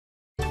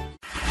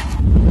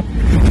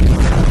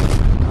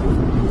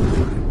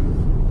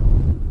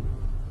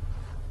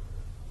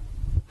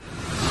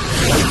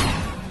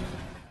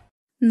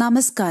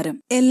നമസ്കാരം.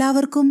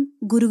 എല്ലാവർക്കും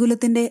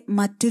ഗുരുകുലത്തിന്റെ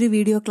മറ്റൊരു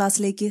വീഡിയോ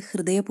ക്ലാസ്സിലേക്ക്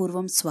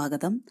ഹൃദയപൂർവ്വം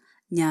സ്വാഗതം.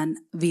 ഞാൻ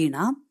വീണ.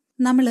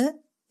 നമ്മള്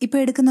ഇപ്പൊ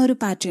എടുക്കുന്ന ഒരു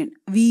pattern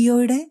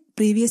വിഒയുടെ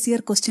previous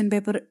year question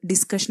paper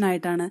discussion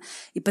ആയിട്ടാണ്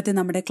ഇപ്പോഴത്തെ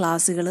നമ്മുടെ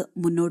ക്ലാസ്സുകൾ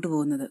മുന്നോട്ട്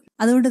പോകുന്നത്.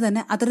 അതുകൊണ്ട്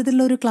തന്നെ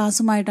അത്തരത്തിലുള്ള ഒരു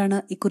ക്ലാസ്സുമായിട്ടാണ്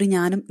ഇക്കുറി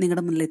ഞാനും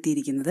നിങ്ങളുടെ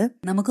മുന്നിലെത്തിയിരിക്കുന്നത്.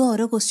 നമുക്ക്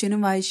ഓരോ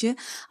ക്വസ്റ്റ്യനും വായിച്ച്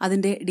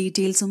അതിന്റെ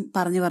ഡീറ്റെയിൽസും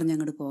പറഞ്ഞു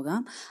അങ്ങോട്ട്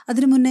പോകാം.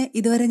 അതിനു മുന്നേ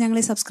ഇതുവരെ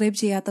ഞങ്ങളെ സബ്സ്ക്രൈബ്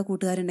ചെയ്യാത്ത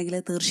കൂട്ടുകാരുണ്ടെങ്കിൽ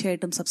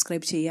തീർച്ചയായിട്ടും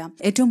സബ്സ്ക്രൈബ് ചെയ്യാം.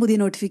 ഏറ്റവും പുതിയ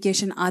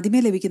നോട്ടിഫിക്കേഷൻ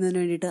ആദ്യമേ ലഭിക്കുന്നതിന്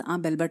വേണ്ടിയിട്ട് ആ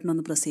ബെൽ ബട്ടൺ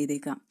ഒന്ന് പ്രസ്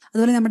ചെയ്തേക്കാം.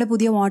 അതുപോലെ നമ്മുടെ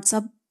പുതിയ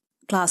വാട്സാപ്പ്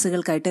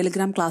ക്ലാസ്സുകൾക്കായിട്ട്,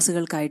 ടെലിഗ്രാം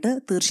ക്ലാസ്സുകൾക്കായിട്ട്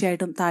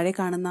തീർച്ചയായിട്ടും താഴെ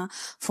കാണുന്ന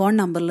ഫോൺ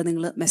നമ്പറിൽ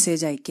നിങ്ങൾ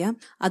മെസ്സേജ് അയക്കാം.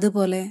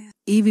 അതുപോലെ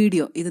ഈ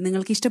വീഡിയോ ഇത്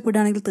നിങ്ങൾക്ക്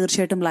ഇഷ്ടപ്പെടുകയാണെങ്കിൽ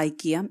തീർച്ചയായിട്ടും ലൈക്ക്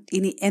ചെയ്യാം.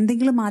 ഇനി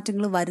എന്തെങ്കിലും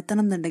മാറ്റങ്ങൾ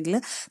വരുത്തണം എന്നുണ്ടെങ്കിൽ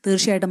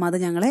തീർച്ചയായിട്ടും അത്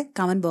ഞങ്ങളെ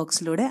കമന്റ്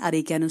ബോക്സിലൂടെ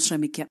അറിയിക്കാനും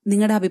ശ്രമിക്കാം.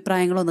 നിങ്ങളുടെ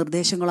അഭിപ്രായങ്ങളോ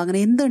നിർദ്ദേശങ്ങളോ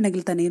അങ്ങനെ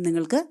എന്തുണ്ടെങ്കിൽ തന്നെയും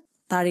നിങ്ങൾക്ക്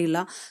താഴെയുള്ള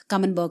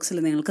കമന്റ് ബോക്സിൽ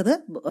നിങ്ങൾക്കത്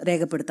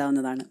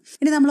രേഖപ്പെടുത്താവുന്നതാണ്.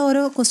 ഇനി നമ്മൾ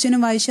ഓരോ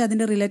ക്വസ്റ്റ്യനും വായിച്ച്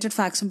അതിന്റെ റിലേറ്റഡ്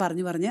ഫാക്ട്സും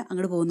പറഞ്ഞ്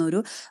അങ്ങോട്ട് പോകുന്ന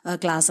ഒരു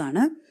ക്ലാസ്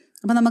ആണ്.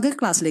 അപ്പൊ നമുക്ക്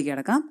ക്ലാസ്സിലേക്ക്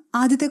കിടക്കാം.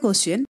 ആദ്യത്തെ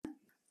ക്വസ്റ്റ്യൻ,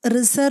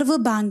 റിസർവ്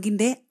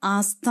ബാങ്കിന്റെ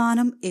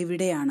ആസ്ഥാനം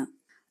എവിടെയാണ്?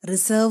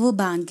 റിസർവ്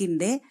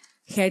ബാങ്കിന്റെ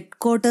ഹെഡ്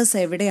ക്വാർട്ടേഴ്സ്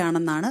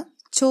എവിടെയാണെന്നാണ്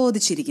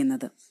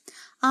ചോദിച്ചിരിക്കുന്നത്.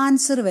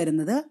 ആൻസർ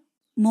വരുന്നത്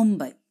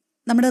മുംബൈ.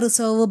 നമ്മുടെ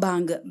റിസർവ്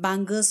ബാങ്ക്,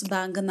 ബാങ്കേഴ്സ്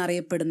ബാങ്ക്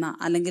എന്നറിയപ്പെടുന്ന,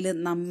 അല്ലെങ്കിൽ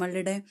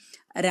നമ്മളുടെ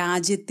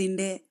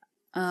രാജ്യത്തിന്റെ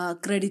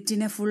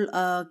ക്രെഡിറ്റിനെ ഫുൾ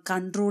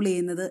കൺട്രോൾ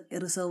ചെയ്യുന്നത്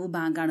റിസർവ്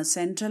ബാങ്കാണ്.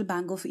 സെൻട്രൽ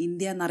ബാങ്ക് ഓഫ്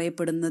ഇന്ത്യ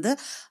എന്നറിയപ്പെടുന്നത്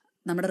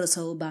നമ്മുടെ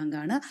റിസർവ്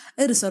ബാങ്കാണ്.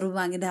 റിസർവ്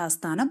ബാങ്കിന്റെ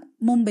ആസ്ഥാനം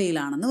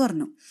മുംബൈയിലാണെന്ന്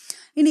പറഞ്ഞു.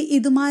 ഇനി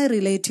ഇതുമായി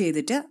റിലേറ്റ്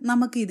ചെയ്തിട്ട്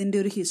നമുക്ക് ഇതിന്റെ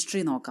ഒരു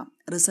ഹിസ്റ്ററി നോക്കാം.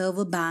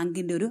 റിസർവ്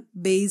ബാങ്കിന്റെ ഒരു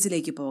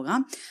ബേസിലേക്ക് പോകാം.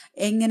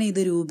 എങ്ങനെ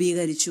ഇത്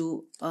രൂപീകരിച്ചു,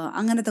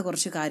 അങ്ങനത്തെ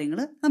കുറച്ച് കാര്യങ്ങൾ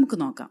നമുക്ക്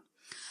നോക്കാം.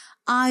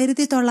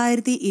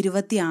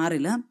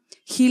 1926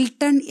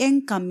 ഹിൽട്ടൺ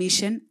യങ്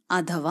കമ്മീഷൻ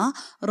അഥവാ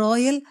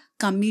റോയൽ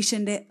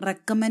കമ്മീഷന്റെ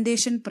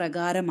റെക്കമെൻഡേഷൻ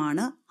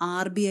പ്രകാരമാണ്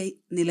RBI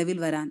നിലവിൽ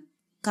വരാൻ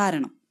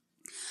കാരണം.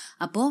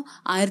 അപ്പോൾ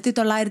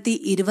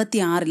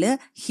 1926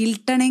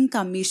 ഹിൽട്ടൺ യങ്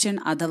കമ്മീഷൻ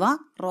അഥവാ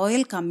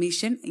റോയൽ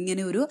കമ്മീഷൻ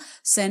ഇങ്ങനെ ഒരു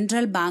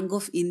സെൻട്രൽ ബാങ്ക്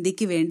ഓഫ്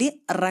ഇന്ത്യക്ക് വേണ്ടി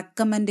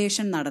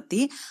റെക്കമെൻഡേഷൻ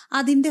നടത്തി.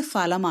 അതിന്റെ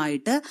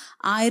ഫലമായിട്ട്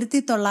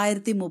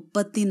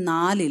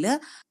 1934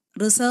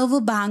 reserve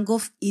bank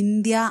of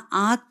India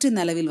act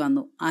നിലവിൽ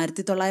വന്നു.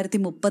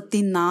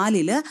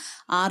 1934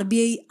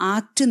 RBI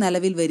ആക്ട്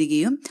നിലവിൽ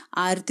വരികയും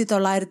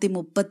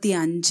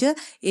 1935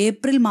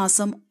 ഏപ്രിൽ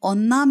മാസം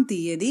 1-ാം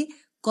തീയതി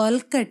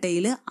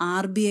കൊൽക്കട്ടയിൽ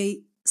RBI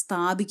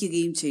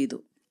സ്ഥാപിക്കുകയും ചെയ്തു.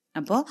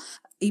 അപ്പോൾ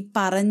ഈ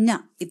പറഞ്ഞ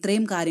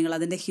ഇത്രയും കാര്യങ്ങൾ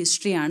അതിന്റെ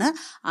ഹിസ്റ്ററിയാണ്.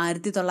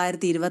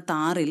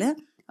 1926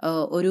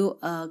 ഒരു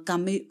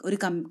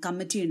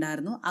കമ്മിറ്റി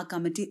ഉണ്ടായിരുന്നു. ആ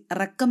കമ്മിറ്റി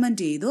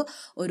റെക്കമെൻഡ് ചെയ്തു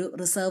ഒരു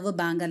റിസർവ്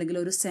ബാങ്ക് അല്ലെങ്കിൽ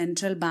ഒരു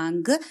സെൻട്രൽ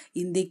ബാങ്ക്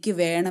ഇന്ത്യക്ക്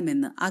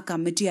വേണമെന്ന്. ആ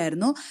കമ്മിറ്റി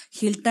ആയിരുന്നു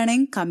ഹിൽട്ടൺ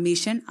യങ്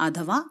കമ്മീഷൻ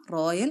അഥവാ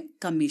royal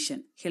commission.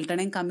 Hilton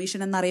young commission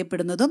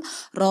എന്നറിയപ്പെടുന്നതും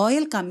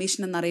royal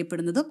commission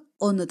എന്നറിയപ്പെടുന്നതും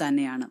ഒന്ന്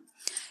തന്നെയാണ്.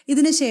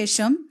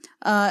 ഇതിനുശേഷം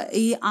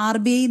ഈ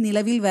RBI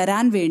നിലവിൽ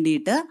വരാൻ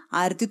വേണ്ടിയിട്ട്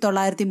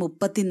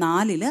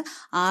 1934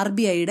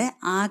 RBIയുടെ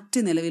ആക്ട്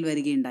നിലവിൽ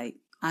വരികയുണ്ടായി.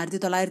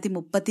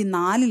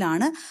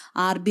 1934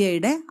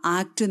 RBIയുടെ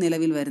ആക്ട്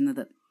നിലവിൽ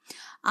വരുന്നത്.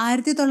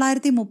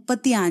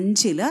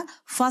 1935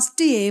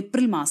 1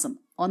 ഏപ്രിൽ മാസം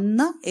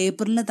 1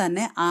 ഏപ്രിലിന്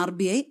തന്നെ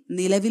RBI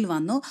നിലവിൽ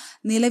വന്നു.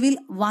 നിലവിൽ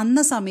വന്ന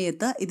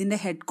സമയത്ത് ഇതിന്റെ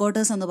ഹെഡ്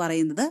ക്വാർട്ടേഴ്സ് എന്ന്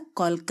പറയുന്നത്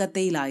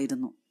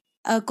കൊൽക്കത്തയിലായിരുന്നു.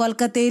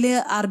 കൊൽക്കത്തയിൽ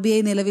RBI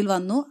നിലവിൽ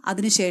വന്നു.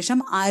 അതിനുശേഷം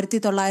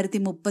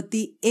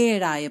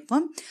 1937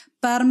 ആയപ്പം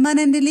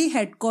പെർമനന്റ്ലി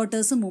ഹെഡ്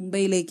ക്വാർട്ടേഴ്സ്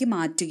മുംബൈയിലേക്ക്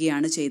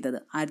മാറ്റുകയാണ് ചെയ്തത്.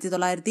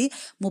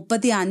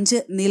 1935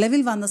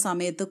 നിലവിൽ വന്ന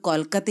സമയത്ത്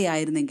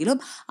കൊൽക്കത്തയായിരുന്നെങ്കിലും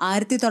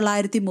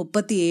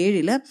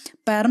 1937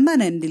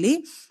 പെർമനന്റ്ലി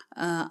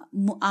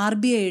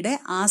RBIയുടെ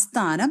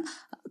ആസ്ഥാനം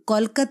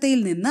കൊൽക്കത്തയിൽ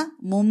നിന്ന്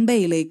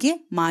മുംബൈയിലേക്ക്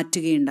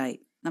മാറ്റുകയുണ്ടായി.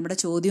 നമ്മുടെ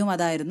ചോദ്യവും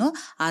അതായിരുന്നു,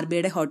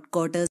 RBIയുടെ ഹെഡ്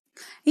ക്വാർട്ടേഴ്സ്.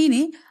 ഇനി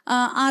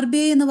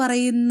RBI എന്ന്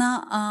പറയുന്ന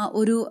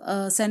ഒരു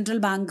സെൻട്രൽ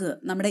ബാങ്ക്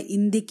നമ്മുടെ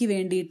ഇന്ത്യക്ക്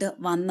വേണ്ടിയിട്ട്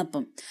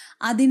വന്നപ്പം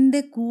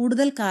അതിൻ്റെ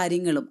കൂടുതൽ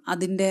കാര്യങ്ങളും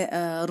അതിൻ്റെ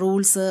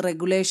റൂൾസ്,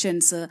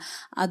 റെഗുലേഷൻസ്,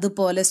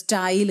 അതുപോലെ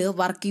സ്റ്റൈല്,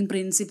 വർക്കിംഗ്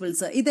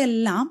പ്രിൻസിപ്പിൾസ്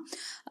ഇതെല്ലാം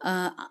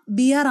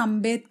BR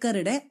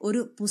അംബേദ്കറുടെ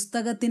ഒരു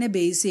പുസ്തകത്തിനെ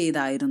ബേസ്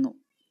ചെയ്തായിരുന്നു.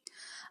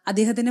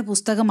 അദ്ദേഹത്തിന്റെ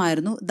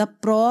പുസ്തകമായിരുന്നു the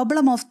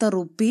problem of the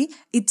rupee,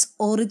 its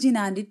origin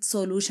and it's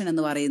solution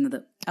എന്ന് പറയുന്നത്.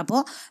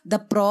 അപ്പോൾ the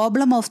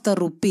problem of the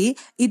rupee,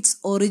 its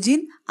origin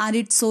and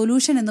it's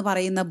solution എന്ന്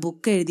പറയുന്ന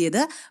ബുക്ക്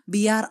എഴുതിയത്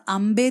BR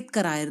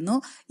അംബേദ്കർ ആയിരുന്നു.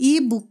 ഈ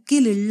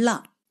ബുക്കിലുള്ള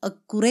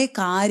കുറെ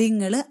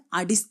കാര്യങ്ങൾ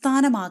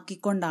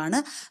അടിസ്ഥാനമാക്കിക്കൊണ്ടാണ്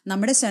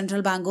നമ്മുടെ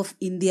സെൻട്രൽ ബാങ്ക് ഓഫ്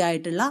ഇന്ത്യ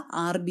ആയിട്ടുള്ള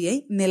RBI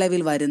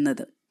നിലവിൽ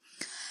വരുന്നത്.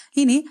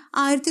 ഇനി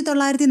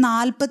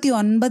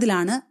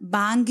 1949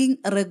 ബാങ്കിങ്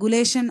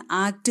റെഗുലേഷൻ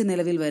ആക്ട്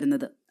നിലവിൽ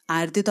വരുന്നത്.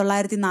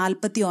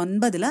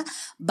 1949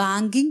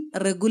 ബാങ്കിങ്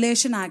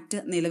റെഗുലേഷൻ ആക്ട്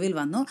നിലവിൽ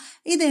വന്നു.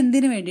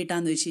 ഇതെന്തിനു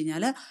വേണ്ടിയിട്ടാന്ന് വെച്ച്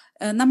കഴിഞ്ഞാൽ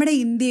നമ്മുടെ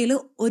ഇന്ത്യയിൽ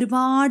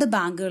ഒരുപാട്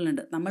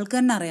ബാങ്കുകളുണ്ട്. നമ്മൾക്ക്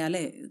തന്നെ അറിയാം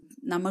അല്ലേ,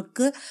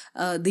 നമുക്ക്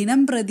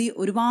ദിനം പ്രതി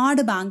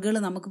ഒരുപാട് ബാങ്കുകൾ,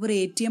 നമുക്കിപ്പോൾ ഒരു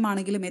ATM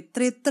ആണെങ്കിലും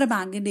എത്ര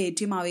ബാങ്കിൻ്റെ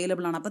ATM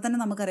അവൈലബിൾ ആണ്. അപ്പോൾ തന്നെ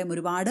നമുക്കറിയാം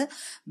ഒരുപാട്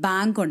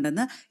ബാങ്ക്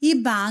ഉണ്ടെന്ന്. ഈ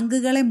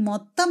ബാങ്കുകളെ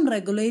മൊത്തം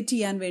റെഗുലേറ്റ്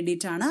ചെയ്യാൻ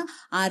വേണ്ടിയിട്ടാണ്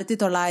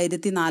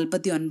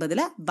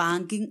 1949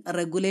 ബാങ്കിങ്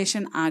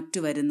റെഗുലേഷൻ ആക്ട്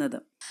വരുന്നത്.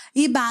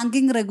 ഈ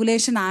ബാങ്കിങ്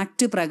റെഗുലേഷൻ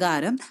ആക്ട്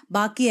പ്രകാരം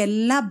ബാക്കി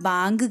എല്ലാ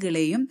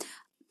ബാങ്കുകളെയും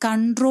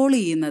കൺട്രോൾ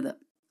ചെയ്യുന്നത്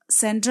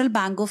സെൻട്രൽ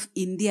ബാങ്ക് ഓഫ്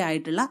ഇന്ത്യ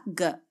ആയിട്ടുള്ള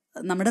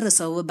നമ്മുടെ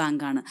റിസർവ്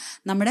ബാങ്കാണ്.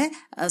 നമ്മുടെ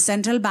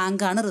സെൻട്രൽ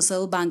ബാങ്കാണ്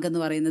റിസർവ് ബാങ്ക് എന്ന്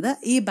പറയുന്നത്.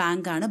 ഈ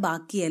ബാങ്കാണ്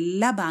ബാക്കി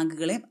എല്ലാ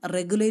ബാങ്കുകളെയും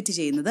റെഗുലേറ്റ്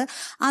ചെയ്യുന്നത്.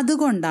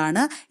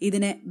 അതുകൊണ്ടാണ്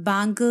ഇതിനെ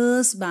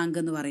ബാങ്കേഴ്സ് ബാങ്ക്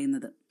എന്ന്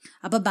പറയുന്നത്.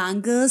 അപ്പൊ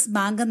ബാങ്കേഴ്സ്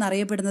ബാങ്ക്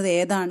എന്നറിയപ്പെടുന്നത്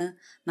ഏതാണ്?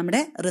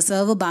 നമ്മുടെ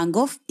റിസർവ് ബാങ്ക്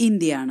ഓഫ്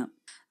ഇന്ത്യ ആണ്.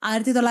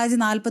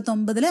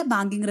 1949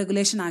 ബാങ്കിങ്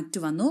റെഗുലേഷൻ ആക്ട്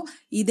വന്നു.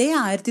 ഇതേ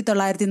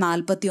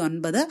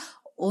 1949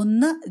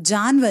 1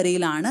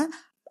 ജാനുവരിയിലാണ്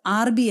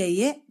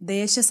RBIയെ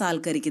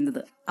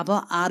ദേശസാൽക്കരിക്കുന്നത്. അപ്പോൾ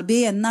RBI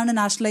എന്നാണ്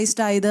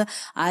നാഷണലൈസ്ഡ് ആയത്?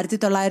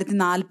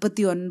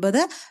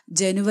 1949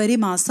 ജനുവരി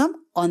മാസം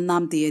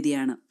 1-ാം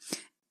തീയതിയാണ്.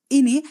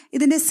 ഇനി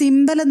ഇതിന്റെ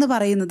സിമ്പൽ എന്ന്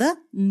പറയുന്നത്,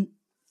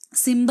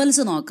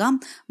 സിമ്പിൾസ് നോക്കാം.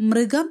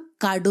 മൃഗം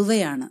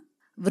കടുവയാണ്,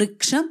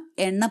 വൃക്ഷം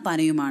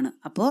എണ്ണപ്പനയുമാണ്.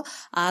 അപ്പോൾ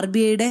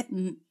RBIയുടെ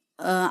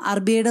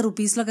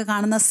റുപ്പീസിലൊക്കെ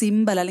കാണുന്ന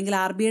സിമ്പൽ അല്ലെങ്കിൽ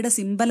RBIയുടെ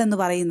സിമ്പൽ എന്ന്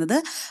പറയുന്നത്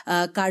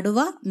കടുവ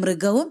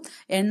മൃഗവും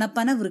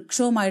എണ്ണപ്പന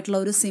വൃക്ഷവുമായിട്ടുള്ള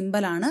ഒരു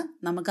സിമ്പലാണ്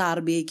നമുക്ക്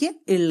RBIക്ക്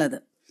ഉള്ളത്.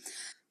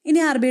 ഇനി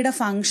RBIയുടെ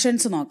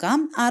ഫങ്ഷൻസ് നോക്കാം.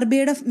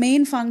 RBIയുടെ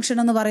മെയിൻ ഫങ്ഷൻ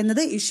എന്ന്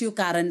പറയുന്നത് ഇഷ്യൂ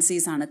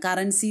കറൻസീസ് ആണ്.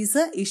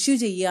 കറൻസീസ് ഇഷ്യൂ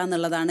ചെയ്യുക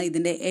എന്നുള്ളതാണ്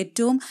ഇതിന്റെ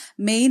ഏറ്റവും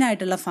മെയിൻ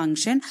ആയിട്ടുള്ള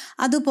ഫങ്ഷൻ.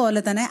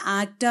 അതുപോലെ തന്നെ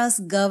ആക്ട്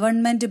ആസ്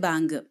ഗവൺമെന്റ്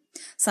ബാങ്ക്,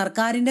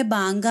 സർക്കാരിന്റെ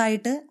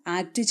ബാങ്കായിട്ട്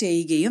ആക്ട്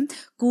ചെയ്യുകയും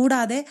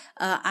കൂടാതെ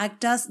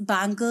ആക്ട് ആസ്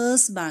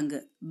ബാങ്കേഴ്സ് ബാങ്ക്,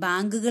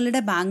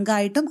 ബാങ്കുകളുടെ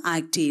ബാങ്കായിട്ടും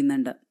ആക്ട്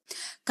ചെയ്യുന്നുണ്ട്.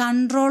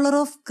 കൺട്രോളർ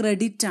ഓഫ്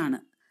ക്രെഡിറ്റ് ആണ്,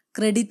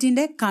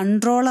 ക്രെഡിറ്റിന്റെ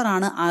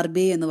കൺട്രോളറാണ്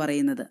RBI എന്ന്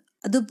പറയുന്നത്.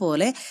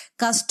 അതുപോലെ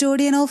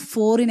കസ്റ്റോഡിയൻ ഓഫ്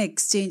ഫോറിൻ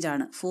എക്സ്ചേഞ്ച്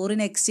ആണ്.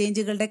 Foreign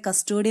എക്സ്ചേഞ്ചുകളുടെ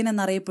custodian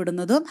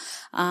എന്നറിയപ്പെടുന്നതും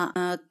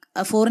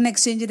foreign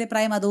എക്സ്ചേഞ്ചിന്റെ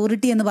prime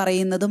authority എന്ന്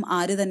പറയുന്നതും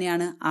ആര്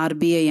തന്നെയാണ്?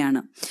 RBI ആണ്.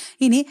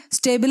 ഇനി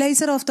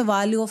stabiliser of the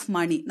value of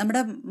money,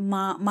 നമ്മുടെ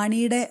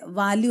മണിയുടെ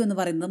വാല്യൂ എന്ന്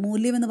പറയുന്നത്,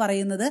 മൂല്യം എന്ന്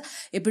പറയുന്നത്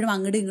എപ്പോഴും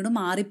അങ്ങോട്ടും ഇങ്ങോട്ടും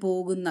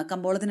മാറിപ്പോകുന്ന,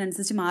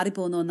 കമ്പോളത്തിനനുസരിച്ച്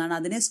മാറിപ്പോകുന്ന ഒന്നാണ്.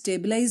 അതിനെ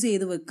സ്റ്റെബിലൈസ്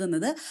ചെയ്ത്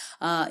വെക്കുന്നത്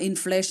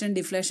ഇൻഫ്ലേഷൻ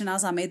ഡിഫ്ലേഷൻ ആ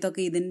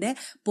സമയത്തൊക്കെ ഇതിന്റെ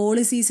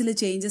പോളിസീസിൽ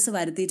ചേഞ്ചസ്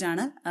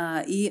വരുത്തിയിട്ടാണ്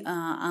ഈ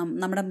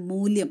നമ്മുടെ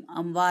മൂല്യം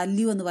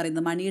വാല്യൂ എന്ന്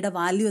പറയുന്നത്, മണിയുടെ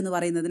വാല്യൂ എന്ന്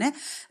പറയുന്നതിനെ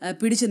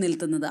പിടിച്ചു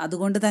നിർത്തുന്നത്.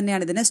 അതുകൊണ്ട്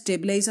തന്നെയാണ് ഇതിനെ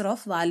stabiliser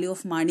of value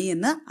of money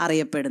എന്ന്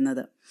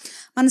അറിയപ്പെടുന്നത്.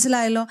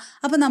 മനസ്സിലായല്ലോ?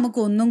 അപ്പൊ നമുക്ക്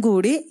ഒന്നും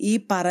കൂടി ഈ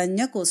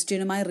പറഞ്ഞ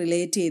ക്വസ്റ്റ്യനുമായി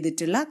റിലേറ്റ്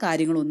ചെയ്തിട്ടുള്ള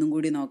കാര്യങ്ങൾ ഒന്നും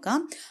കൂടി നോക്കാം.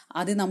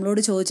 ആദ്യം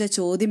നമ്മളോട് ചോദിച്ച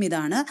ചോദ്യം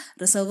ഇതാണ്: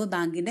 റിസർവ്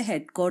ബാങ്കിന്റെ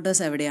ഹെഡ്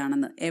ക്വാർട്ടേഴ്സ്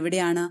എവിടെയാണെന്ന്.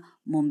 എവിടെയാണ്?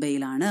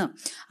 മുംബൈയിലാണ്.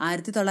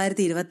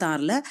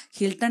 1926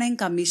 ഹിൽട്ടൺ ആൻഡ്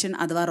കമ്മീഷൻ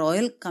അഥവാ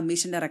റോയൽ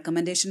കമ്മീഷന്റെ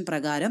റെക്കമെൻഡേഷൻ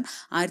പ്രകാരം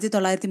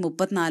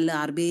 1934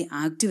 RBI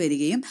ആക്ട്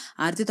വരികയും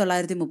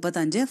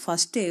 1935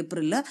 1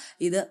 ഏപ്രിലിൽ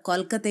ഇത്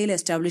കൊൽക്കത്തയിൽ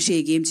എസ്റ്റാബ്ലിഷ്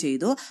ചെയ്യുകയും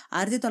ചെയ്തു.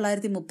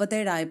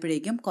 1937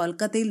 ആയപ്പോഴേക്കും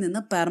കൊൽക്കത്തയിൽ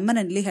നിന്ന്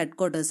പെർമനന്റ്ലി ഹെഡ്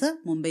ക്വാർട്ടേഴ്സ്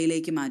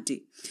മുംബൈയിലേക്ക് മാറ്റി.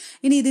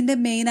 ഇനി ഇതിന്റെ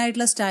മെയിൻ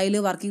ആയിട്ടുള്ള സ്റ്റൈല്,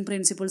 വർക്കിംഗ്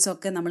പ്രിൻസിപ്പിൾസ്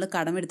ഒക്കെ നമ്മൾ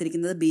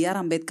കടമെടുത്തിരിക്കുന്നത് BR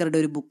അംബേദ്കറുടെ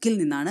ഒരു ബുക്കിൽ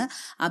നിന്നാണ്.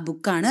 ആ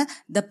ബുക്കാണ്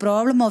the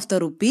problem of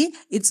the rupee,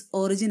 its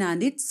origin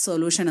and it's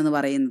solution എന്ന്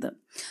പറയുന്നത്.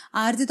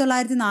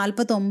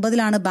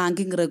 1949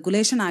 ബാങ്കിങ്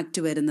റെഗുലേഷൻ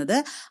ആക്ട് വരുന്നത്.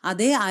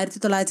 അതേ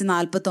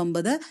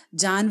 1949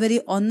 ജാനുവരി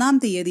 1-ാം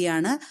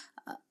തീയതിയാണ്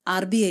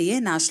RBIയെ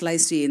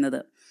നാഷണലൈസ് ചെയ്യുന്നത്.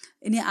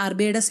 ഇനി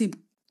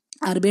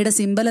RBIയുടെ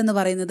സിമ്പൽ എന്ന്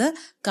പറയുന്നത്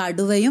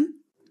കടുവയും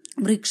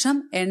വൃക്ഷം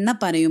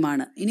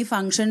എണ്ണപ്പനയുമാണ്. ഇനി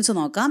ഫങ്ഷൻസ്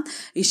നോക്കാം.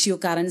 Issue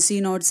currency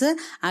notes,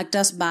 act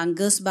as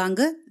bankers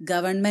bank,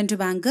 government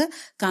bank,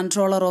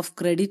 controller of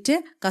credit,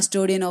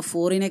 custodian of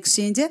foreign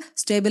exchange,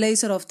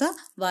 stabiliser of the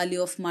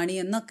value of money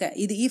എന്നൊക്കെ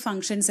ഈ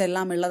ഫങ്ഷൻസ്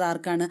എല്ലാം ഉള്ളത്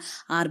ആർക്കാണ്?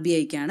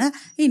 RBIക്കാണ്.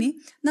 ഇനി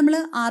നമ്മൾ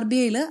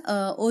RBIയിൽ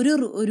 1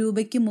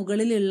 രൂപയ്ക്ക്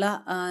മുകളിലുള്ള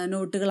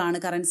നോട്ടുകളാണ്,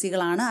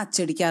 കറൻസികളാണ്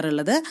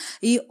അച്ചടിക്കാറുള്ളത്.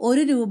 ഈ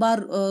 1 രൂപ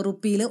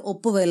റുപ്പിയിൽ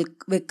ഒപ്പ്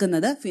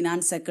വെക്കുന്നത്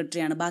ഫിനാൻസ്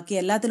സെക്രട്ടറിയാണ്. ബാക്കി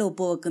എല്ലാത്തിലും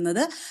ഒപ്പ്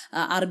വെക്കുന്നത്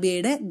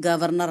RBIയുടെ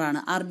ഗവർണറാണ്.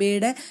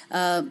 RBIയുടെ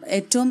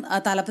ഏറ്റവും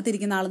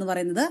തലപ്പത്തിരിക്കുന്ന ആളെന്ന്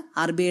പറയുന്നത്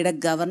RBIയുടെ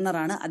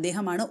ഗവർണറാണ്.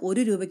 അദ്ദേഹമാണ്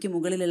 1 രൂപയ്ക്ക്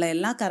മുകളിലുള്ള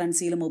എല്ലാ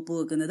കറൻസിയിലും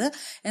ഒപ്പുവെക്കുന്നത്.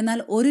 എന്നാൽ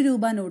 1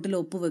 രൂപ നോട്ടിൽ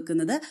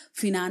ഒപ്പുവെക്കുന്നത്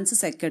ഫിനാൻസ്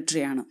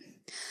സെക്രട്ടറിയാണ്.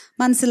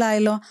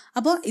 മനസ്സിലായല്ലോ?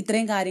 അപ്പോൾ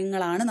ഇത്രയും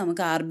കാര്യങ്ങളാണ്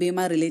നമുക്ക്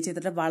RBIയുമായി റിലേറ്റ്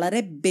ചെയ്തിട്ട്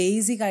വളരെ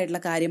ബേസിക്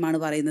ആയിട്ടുള്ള കാര്യമാണ്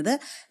പറയുന്നത്.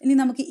 ഇനി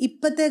നമുക്ക്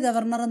ഇപ്പോഴത്തെ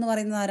ഗവർണർ എന്ന്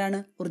പറയുന്നത് ആരാണ്?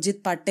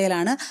 ഉർജിത്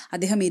പട്ടേലാണ്.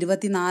 അദ്ദേഹം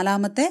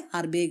 24ാമത്തെ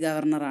RBI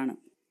ഗവർണറാണ്.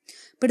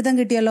 പിടുത്തം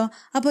കിട്ടിയല്ലോ?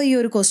 അപ്പോൾ ഈ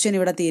ഒരു ക്വസ്റ്റ്യൻ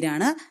ഇവിടെ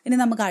തീരാണ്. ഇനി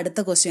നമുക്ക് അടുത്ത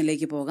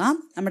ക്വസ്റ്റ്യനിലേക്ക് പോകാം.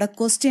 നമ്മുടെ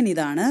ക്വസ്റ്റ്യൻ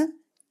ഇതാണ്: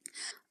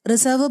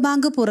 റിസർവ്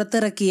ബാങ്ക്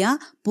പുറത്തിറക്കിയ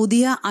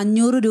പുതിയ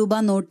 500 രൂപ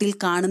നോട്ടിൽ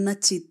കാണുന്ന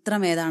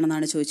ചിത്രം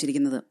ഏതാണെന്നാണ്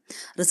ചോദിച്ചിരിക്കുന്നത്.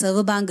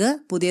 റിസർവ് ബാങ്ക്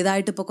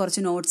പുതിയതായിട്ട് ഇപ്പോൾ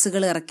കുറച്ച്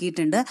നോട്ട്സുകൾ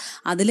ഇറക്കിയിട്ടുണ്ട്.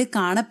 അതിൽ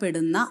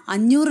കാണപ്പെടുന്ന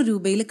 500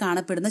 രൂപയിൽ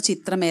കാണപ്പെടുന്ന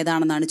ചിത്രം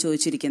ഏതാണെന്നാണ്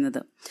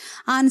ചോദിച്ചിരിക്കുന്നത്.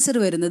 ആൻസർ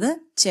വരുന്നത്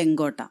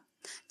ചെങ്കോട്ട.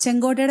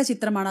 ചെങ്കോട്ടയുടെ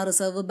ചിത്രമാണ്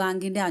റിസർവ്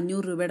ബാങ്കിന്റെ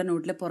 500 രൂപയുടെ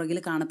നോട്ടിലെ പുറകിൽ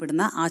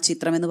കാണപ്പെടുന്ന ആ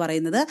ചിത്രം എന്ന്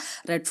പറയുന്നത്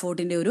റെഡ്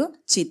ഫോർട്ടിന്റെ ഒരു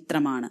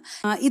ചിത്രമാണ്.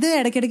 ഇത്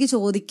ഇടയ്ക്കിടയ്ക്ക്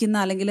ചോദിക്കുന്ന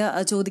അല്ലെങ്കിൽ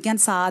ചോദിക്കാൻ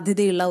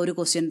സാധ്യതയുള്ള ഒരു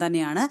ക്വസ്റ്റ്യൻ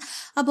തന്നെയാണ്.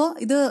 അപ്പോൾ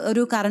ഇത്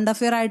ഒരു കറണ്ട്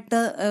അഫെയർ ആയിട്ട്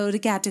ഒരു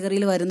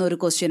കാറ്റഗറിയിൽ വരുന്ന ഒരു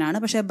ക്വസ്റ്റ്യൻ ആണ്.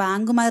 പക്ഷേ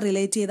ബാങ്കുമായി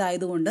റിലേറ്റ്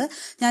ചെയ്തായതുകൊണ്ട്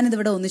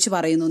ഞാനിതിവിടെ ഒന്നിച്ച്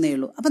പറയുന്നേ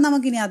ഉള്ളൂ. അപ്പം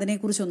നമുക്കിനി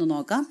അതിനെക്കുറിച്ചൊന്ന്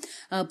നോക്കാം.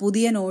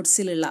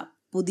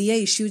 പുതിയ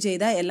ഇഷ്യൂ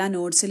ചെയ്ത എല്ലാ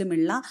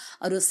നോട്ട്സിലുമുള്ള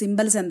ഒരു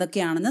സിംബൽസ്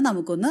എന്തൊക്കെയാണെന്ന്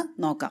നമുക്കൊന്ന്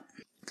നോക്കാം.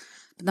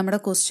 നമ്മുടെ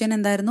ക്വസ്റ്റ്യൻ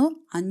എന്തായിരുന്നു?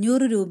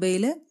 500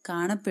 രൂപയിൽ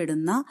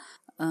കാണപ്പെടുന്ന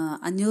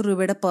 500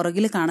 രൂപയുടെ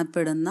പുറകിൽ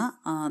കാണപ്പെടുന്ന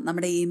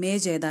നമ്മുടെ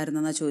ഇമേജ്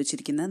ഏതായിരുന്നെന്നാണ്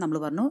ചോദിച്ചിരിക്കുന്നത്. നമ്മൾ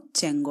പറഞ്ഞു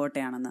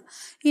ചെങ്കോട്ടയാണെന്ന്.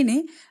 ഇനി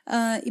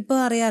ഇപ്പോൾ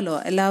അറിയാലോ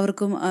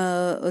എല്ലാവർക്കും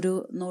ഒരു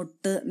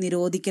നോട്ട്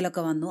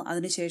നിരോധിക്കലൊക്കെ വന്നു.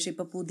 അതിനുശേഷം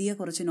ഇപ്പോൾ പുതിയ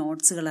കുറച്ച്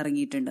നോട്ട്സുകൾ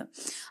ഇറങ്ങിയിട്ടുണ്ട്.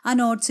 ആ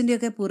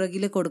നോട്ട്സിൻ്റെയൊക്കെ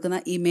പുറകിൽ കൊടുക്കുന്ന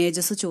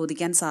ഇമേജസ്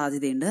ചോദിക്കാൻ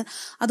സാധ്യതയുണ്ട്.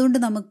 അതുകൊണ്ട്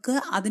നമുക്ക്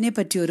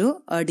അതിനെപ്പറ്റിയൊരു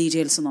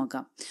ഡീറ്റെയിൽസ്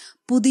നോക്കാം.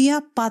 പുതിയ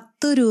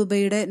 10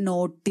 രൂപയുടെ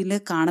നോട്ടിൽ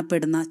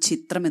കാണപ്പെടുന്ന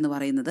ചിത്രം എന്ന്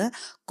പറയുന്നത്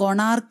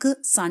കൊണാർക്ക്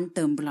സൺ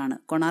ടെമ്പിളാണ്.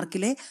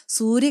 കൊണാർക്കിലെ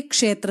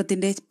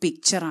സൂര്യക്ഷേത്രത്തിന്റെ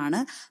പിക്ചറാണ്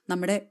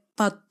നമ്മുടെ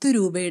 10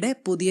 രൂപയുടെ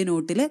പുതിയ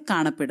നോട്ടിൽ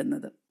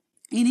കാണപ്പെടുന്നത്.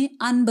 ഇനി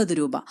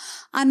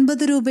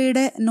 50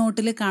 രൂപയുടെ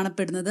നോട്ടിൽ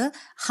കാണപ്പെടുന്നത്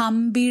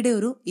ഹംപിയുടെ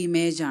ഒരു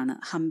ഇമേജാണ്.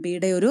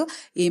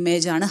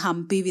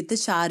 ഹംപി വിത്ത്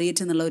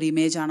ചാരിയറ്റ് എന്നുള്ള ഒരു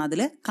ഇമേജാണ്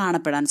അതിൽ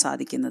കാണപ്പെടാൻ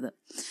സാധിക്കുന്നത്.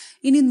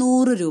 ഇനി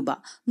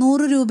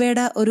 100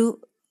 രൂപയുടെ ഒരു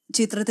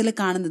ചിത്രത്തിൽ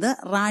കാണുന്നത്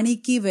റാണി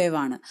കി വേവ്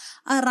ആണ്.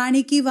 ആ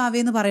റാണി കി വാവ്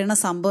എന്ന് പറയുന്ന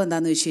സംഭവം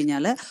എന്താണെന്ന് വെച്ച്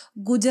കഴിഞ്ഞാൽ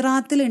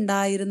ഗുജറാത്തിൽ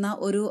ഉണ്ടായിരുന്ന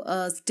ഒരു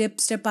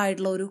സ്റ്റെപ്പ്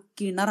ആയിട്ടുള്ള ഒരു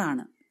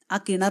കിണറാണ്. ആ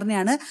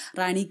കിണറിനെയാണ്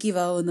റാണി കി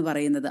വാവ് എന്ന്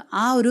പറയുന്നത്.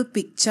 ആ ഒരു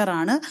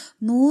പിക്ചറാണ്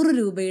 100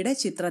 രൂപയുടെ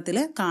ചിത്രത്തിൽ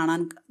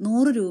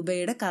 100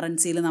 രൂപയുടെ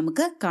കറൻസിയിൽ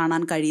നമുക്ക്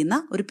കാണാൻ കഴിയുന്ന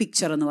ഒരു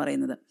പിക്ചർ എന്ന്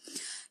പറയുന്നത്.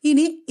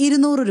 ഇനി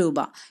 200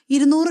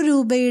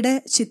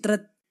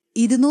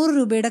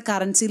 രൂപയുടെ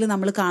കറൻസിയിൽ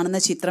നമ്മൾ കാണുന്ന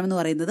ചിത്രം എന്ന്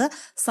പറയുന്നത്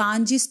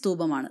സാഞ്ചി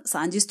സ്തൂപമാണ്.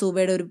 സാഞ്ചി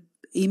സ്തൂപയുടെ ഒരു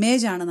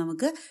ഇമേജാണ്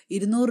നമുക്ക്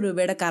 200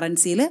 രൂപയുടെ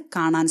കറൻസിയിൽ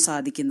കാണാൻ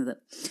സാധിക്കുന്നത്.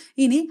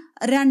 ഇനി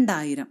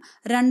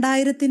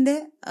 2000ത്തിന്റെ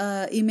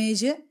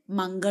ഇമേജ്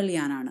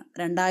മംഗൾയാനാണ്.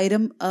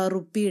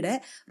 2000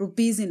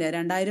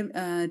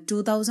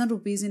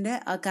 റുപ്പീസിന്റെ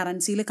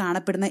കറൻസിയിൽ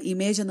കാണപ്പെടുന്ന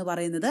ഇമേജ് എന്ന്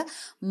പറയുന്നത്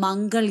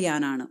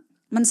മംഗൾയാനാണ്.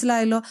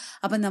 മനസ്സിലായല്ലോ?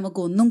 അപ്പം നമുക്ക്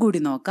ഒന്നും കൂടി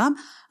നോക്കാം.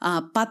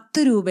 10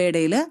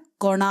 രൂപയുടേതിൽ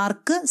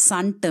കൊണാർക്ക്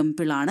സൺ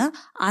ടെമ്പിളാണ്.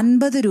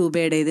 50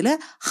 രൂപയുടേതിൽ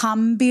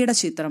ഹംപിയുടെ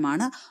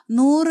ചിത്രമാണ്.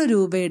 100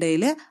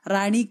 രൂപയുടേതിൽ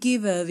റാണി കി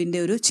വേവിന്റെ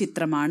ഒരു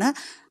ചിത്രമാണ്.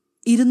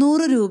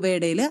 200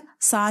 രൂപയുടേതിൽ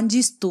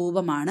സാഞ്ചി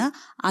സ്തൂപമാണ്.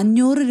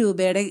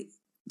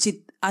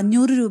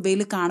 500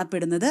 രൂപയിൽ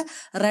കാണപ്പെടുന്നത്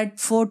റെഡ്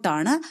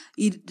ഫോർട്ടാണ്.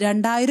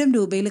 2000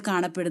 രൂപയിൽ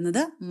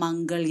കാണപ്പെടുന്നത്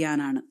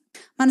മംഗൾയാനാണ്.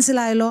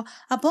 മനസ്സിലായല്ലോ?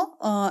 അപ്പോൾ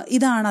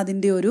ഇതാണ്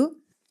അതിൻ്റെ ഒരു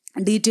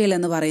ഡീറ്റെയിൽ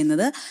എന്ന്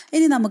പറയുന്നത്.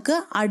 ഇനി നമുക്ക്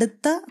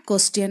അടുത്ത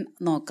ക്വസ്റ്റ്യൻ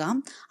നോക്കാം.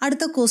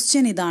 അടുത്ത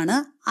ക്വസ്റ്റ്യൻ ഇതാണ്: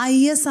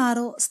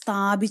 ISRO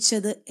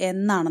സ്ഥാപിച്ചത്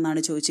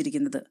എന്നാണെന്നാണ്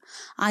ചോദിച്ചിരിക്കുന്നത്.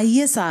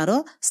 ISRO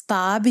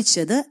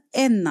സ്ഥാപിച്ചത്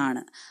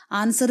എന്നാണ്.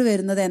 ആൻസർ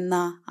വരുന്നത്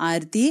എന്നാ?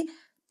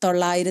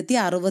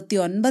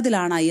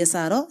 1969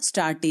 ISRO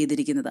സ്റ്റാർട്ട്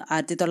ചെയ്തിരിക്കുന്നത്.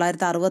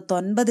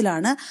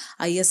 1969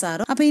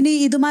 ISRO. അപ്പൊ ഇനി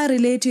ഇതുമായി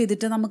റിലേറ്റ്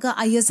ചെയ്തിട്ട് നമുക്ക്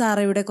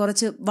ISROയുടെ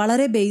കുറച്ച്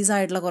വളരെ ബേസ്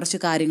ആയിട്ടുള്ള കുറച്ച്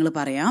കാര്യങ്ങൾ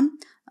പറയാം.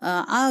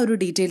 ആ ഒരു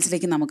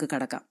ഡീറ്റെയിൽസിലേക്ക് നമുക്ക്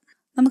കടക്കാം.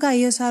 നമുക്ക്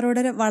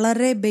ISROയുടെ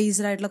വളരെ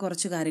ബേസ്ഡ് ആയിട്ടുള്ള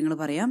കുറച്ച് കാര്യങ്ങൾ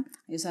പറയാം.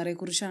 ISROയെ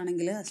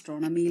കുറിച്ചാണെങ്കിൽ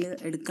അസ്ട്രോണമിയിൽ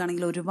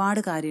എടുക്കുകയാണെങ്കിൽ ഒരുപാട്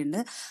കാര്യമുണ്ട്.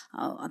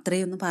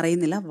 അത്രയൊന്നും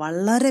പറയുന്നില്ല.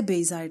 വളരെ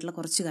ബേസ് ആയിട്ടുള്ള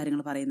കുറച്ച്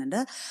കാര്യങ്ങൾ പറയുന്നുണ്ട്.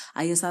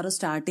 ISRO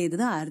സ്റ്റാർട്ട്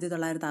ചെയ്തത്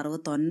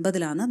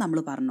 1969 നമ്മൾ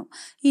പറഞ്ഞു.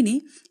 ഇനി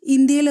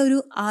ഇന്ത്യയിലെ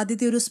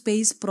ആദ്യത്തെ ഒരു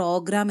സ്പേസ്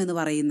പ്രോഗ്രാം എന്ന്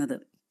പറയുന്നത്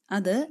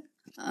അത്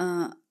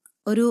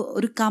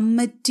ഒരു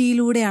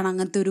കമ്മിറ്റിയിലൂടെയാണ്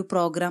അങ്ങനത്തെ ഒരു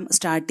പ്രോഗ്രാം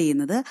സ്റ്റാർട്ട്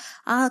ചെയ്യുന്നത്.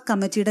 ആ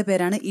കമ്മിറ്റിയുടെ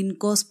പേരാണ്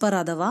ഇൻകോസ്പർ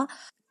അഥവാ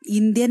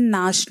Indian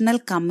national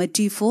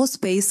committee for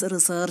space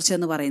research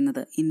എന്ന് പറയുന്നത്.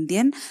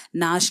 Indian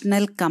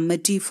national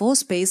committee for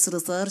space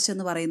research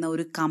എന്ന് പറയുന്ന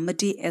ഒരു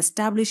കമ്മിറ്റി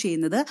എസ്റ്റാബ്ലിഷ്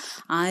ചെയ്യുന്നത്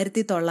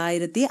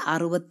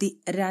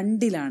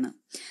 1962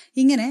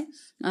 ഇങ്ങനെ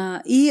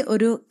ഈ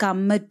ഒരു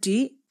കമ്മിറ്റി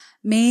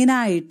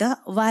മെയിനായിട്ട്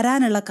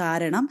വരാനുള്ള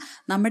കാരണം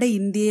നമ്മുടെ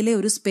ഇന്ത്യയിലെ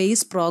ഒരു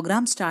സ്പേസ്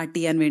പ്രോഗ്രാം സ്റ്റാർട്ട്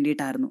ചെയ്യാൻ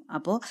വേണ്ടിയിട്ടായിരുന്നു.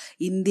 അപ്പോൾ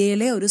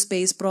ഇന്ത്യയിലെ ഒരു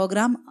സ്പേസ്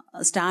പ്രോഗ്രാം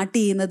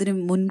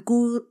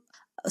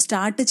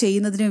സ്റ്റാർട്ട്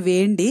ചെയ്യുന്നതിന്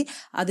വേണ്ടി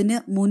അതിന്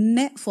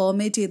മുന്നേ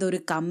ഫോർമേറ്റ് ചെയ്ത ഒരു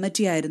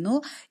കമ്മിറ്റി ആയിരുന്നു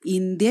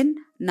Indian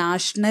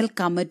national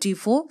committee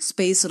for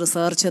space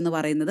research എന്ന്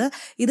പറയുന്നത്.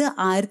 ഇത്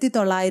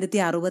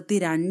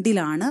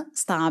 1962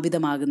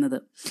 സ്ഥാപിതമാകുന്നത്.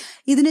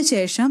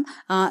 ഇതിനുശേഷം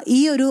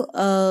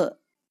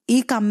ഈ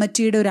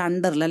കമ്മിറ്റിയുടെ ഒരു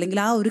അണ്ടറിൽ അല്ലെങ്കിൽ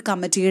ആ ഒരു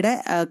കമ്മിറ്റിയുടെ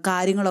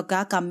കാര്യങ്ങളൊക്കെ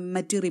ആ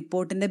കമ്മിറ്റി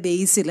റിപ്പോർട്ടിന്റെ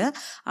ബേസിൽ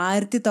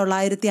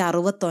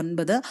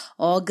 1969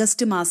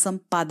 ഓഗസ്റ്റ് മാസം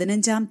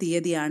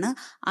 15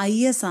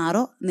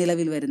 ISRO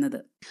നിലവിൽ വരുന്നത്.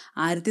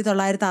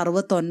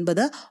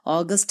 1969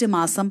 ഓഗസ്റ്റ്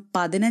മാസം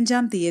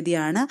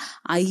 15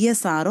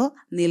 ISRO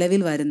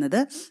നിലവിൽ വരുന്നത്.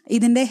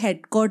 ഇതിന്റെ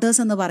ഹെഡ്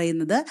ക്വാർട്ടേഴ്സ് എന്ന്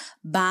പറയുന്നത്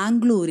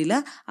ബാംഗ്ലൂരിലെ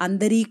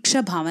അന്തരീക്ഷ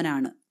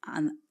ഭവനാണ്.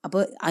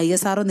 അപ്പോൾ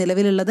ISRO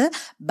നിലവിലുള്ളത്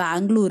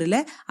ബാംഗ്ലൂരിലെ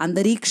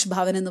അന്തരീക്ഷ്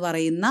ഭവൻ എന്ന്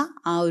പറയുന്ന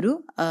ആ ഒരു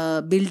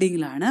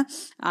ബിൽഡിങ്ങിലാണ്.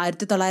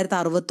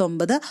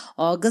 1969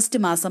 ഓഗസ്റ്റ്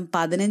മാസം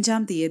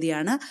 15-ാം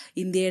തീയതിയാണ്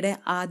ഇന്ത്യയുടെ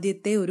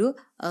ആദ്യത്തെ ഒരു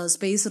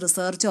space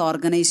research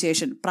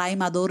organisation, prime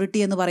authority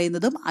എന്ന്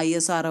പറയുന്നതും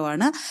ISRO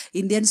ആണ്,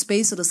 Indian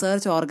space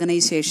research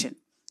organisation.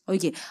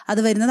 Okay, അത്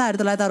വരുന്നത്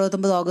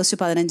 1969 ഓഗസ്റ്റ്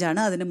 15-ആണ്.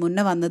 അതിന്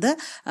മുന്നേ വന്നത്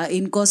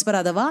ഇൻകോസ്പർ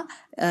അഥവാ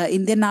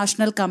Indian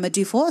national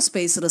committee for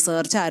space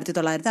research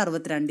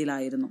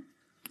 1962-ലായിരുന്നു.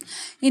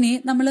 ഇനി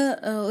നമ്മൾ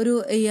ഒരു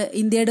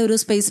ഇന്ത്യയുടെ ഒരു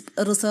സ്പേസ്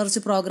റിസർച്ച്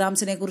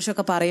പ്രോഗ്രാംസിനെ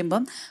കുറിച്ചൊക്കെ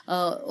പറയുമ്പം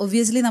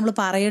ഒബ്വിയസ്ലി നമ്മൾ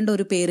പറയേണ്ട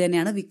ഒരു പേര്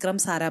തന്നെയാണ് വിക്രം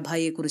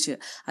സാരാഭായിയെ കുറിച്ച്.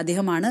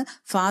 അദ്ദേഹമാണ്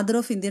father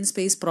of Indian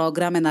space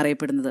programme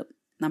എന്നറിയപ്പെടുന്നത്.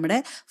 നമ്മുടെ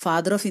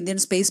father of Indian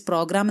space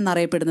programme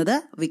എന്നറിയപ്പെടുന്നത്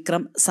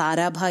വിക്രം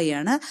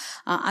സാരാഭായിയാണ്.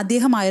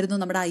 അദ്ദേഹമായിരുന്നു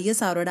നമ്മുടെ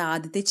ISROയുടെ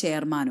ആദ്യത്തെ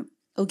ചെയർമാനും.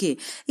 ഓക്കെ,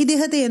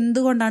 ഇദ്ദേഹത്തെ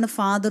എന്തുകൊണ്ടാണ്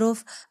father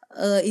of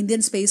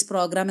Indian space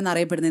programme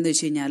എന്നറിയപ്പെടുന്നതെന്ന്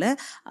വെച്ച് കഴിഞ്ഞാൽ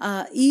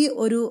ഈ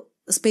ഒരു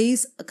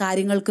സ്പേസ്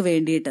കാര്യങ്ങൾക്ക്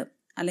വേണ്ടിയിട്ട്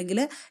അല്ലെങ്കിൽ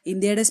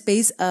ഇന്ത്യയുടെ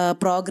സ്പേസ്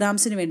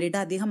പ്രോഗ്രാംസിന് വേണ്ടിയിട്ട്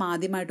അദ്ദേഹം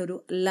ആദ്യമായിട്ടൊരു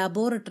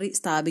ലബോറട്ടറി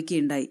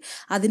സ്ഥാപിക്കുകയുണ്ടായി.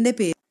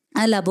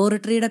 ആ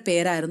ലബോറട്ടറിയുടെ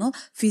പേരായിരുന്നു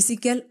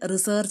ഫിസിക്കൽ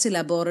റിസർച്ച്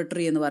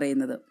ലബോറട്ടറി എന്ന്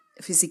പറയുന്നത്.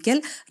 ഫിസിക്കൽ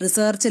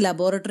റിസർച്ച്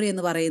ലബോറട്ടറി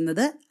എന്ന്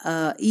പറയുന്നത്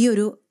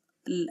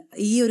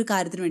ഈ ഒരു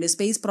കാര്യത്തിന് വേണ്ടി,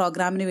 സ്പേസ്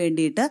പ്രോഗ്രാമിന്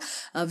വേണ്ടിയിട്ട്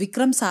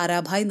വിക്രം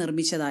സാരാഭായ്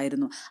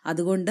നിർമ്മിച്ചതായിരുന്നു.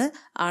 അതുകൊണ്ട്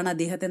ആണ്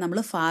അദ്ദേഹത്തെ നമ്മൾ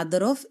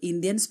father of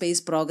Indian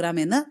space programme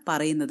എന്ന്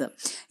പറയുന്നത്.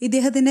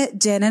 ഇദ്ദേഹത്തിന്റെ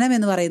ജനനം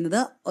എന്ന് പറയുന്നത്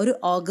ഒരു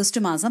ഓഗസ്റ്റ്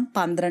മാസം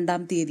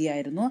 12-ാം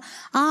തീയതിയായിരുന്നു.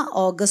 ആ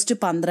ഓഗസ്റ്റ്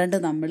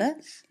 12 നമ്മൾ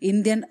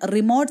ഇന്ത്യൻ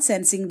റിമോട്ട്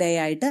സെൻസിങ് ഡേ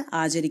ആയിട്ട്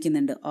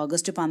ആചരിക്കുന്നുണ്ട്.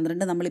 ഓഗസ്റ്റ്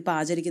 12 നമ്മളിപ്പോൾ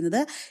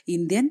ആചരിക്കുന്നത്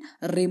ഇന്ത്യൻ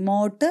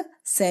റിമോട്ട്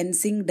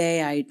സെൻസിങ് ഡേ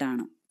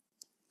ആയിട്ടാണ്.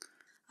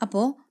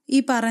 അപ്പോൾ ഈ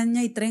പറഞ്ഞ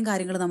ഇത്രയും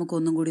കാര്യങ്ങൾ നമുക്ക്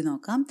ഒന്നും കൂടി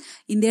നോക്കാം.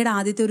 ഇന്ത്യയുടെ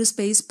ആദ്യത്തെ ഒരു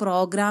സ്പേസ്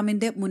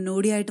പ്രോഗ്രാമിന്റെ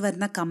മുന്നോടിയായിട്ട്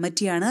വരുന്ന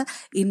കമ്മിറ്റിയാണ്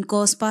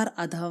ഇൻകോസ്പാർ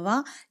അഥവാ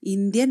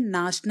Indian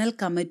national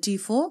committee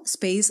for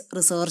space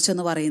research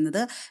എന്ന്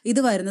പറയുന്നത്.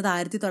 ഇത് വരുന്നത്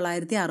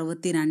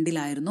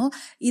 1962-ലായിരുന്നു.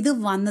 ഇത്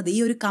വന്നത്, ഈ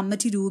ഒരു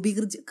കമ്മിറ്റി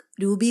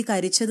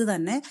രൂപീകരിച്ചത്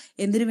തന്നെ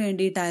എന്തിനു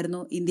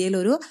വേണ്ടിയിട്ടായിരുന്നു? ഇന്ത്യയിൽ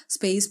ഒരു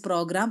സ്പേസ്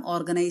പ്രോഗ്രാം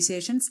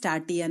ഓർഗനൈസേഷൻ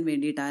സ്റ്റാർട്ട് ചെയ്യാൻ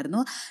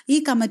വേണ്ടിയിട്ടായിരുന്നു. ഈ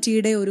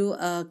കമ്മിറ്റിയുടെ ഒരു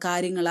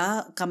കാര്യങ്ങൾ, ആ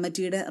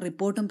കമ്മിറ്റിയുടെ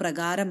റിപ്പോർട്ടും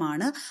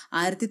പ്രകാരമാണ്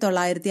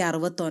 1969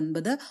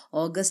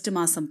 ഓഗസ്റ്റ്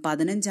മാസം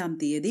 15-ാം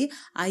തീയതി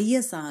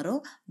ISRO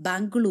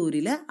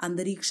ബാംഗ്ലൂരിലെ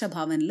അന്തരീക്ഷ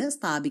ഭവനിൽ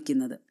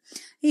സ്ഥാപിക്കുന്നത്.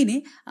 ഇനി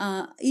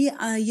ഈ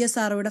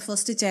ISROയുടെ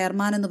ഫസ്റ്റ്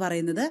ചെയർമാൻ എന്ന്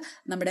പറയുന്നത്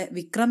നമ്മുടെ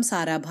വിക്രം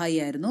സാരാഭായി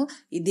ആയിരുന്നു.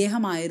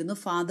 ഇദ്ദേഹമായിരുന്നു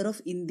father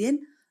of Indian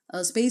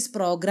space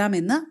programme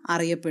എന്ന്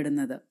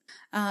അറിയപ്പെടുന്നത്.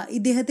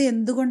 ഇദ്ദേഹത്തെ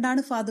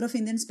എന്തുകൊണ്ടാണ് father of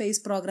Indian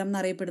space programme എന്ന്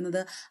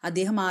അറിയപ്പെടുന്നത്?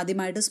 അദ്ദേഹം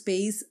ആദ്യമായിട്ട്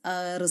സ്പേസ്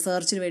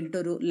റിസർച്ചിന് വേണ്ടിയിട്ട്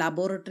ഒരു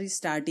ലബോറട്ടറി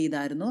സ്റ്റാർട്ട്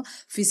ചെയ്തായിരുന്നു,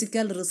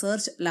 ഫിസിക്കൽ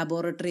റിസർച്ച്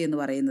ലബോറട്ടറി എന്ന്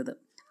പറയുന്നത്.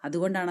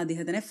 അതുകൊണ്ടാണ്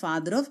അദ്ദേഹത്തിനെ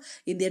father of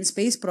Indian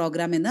space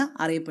programme എന്ന്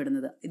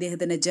അറിയപ്പെടുന്നത്.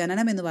 ഇദ്ദേഹത്തിന്റെ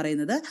ജനനം എന്ന്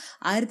പറയുന്നത്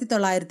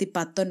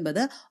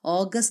 1919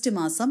 ഓഗസ്റ്റ്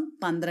മാസം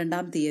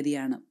 12-ാം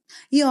തീയതിയാണ്.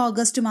 ഈ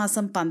ഓഗസ്റ്റ്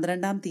മാസം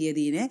 12-ാം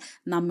തീയതിയെ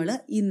നമ്മൾ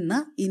ഇന്ന്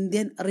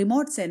ഇന്ത്യൻ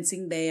റിമോട്ട്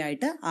സെൻസിങ് ഡേ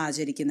ആയിട്ട്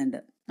ആചരിക്കുന്നുണ്ട്.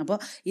 അപ്പോൾ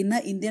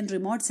ഇന്ന് ഇന്ത്യൻ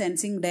റിമോട്ട്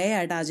സെൻസിങ് ഡേ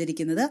ആയിട്ട്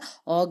ആചരിക്കുന്നത്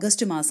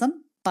ഓഗസ്റ്റ് മാസം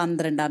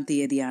 12-ാം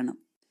തീയതിയാണ്.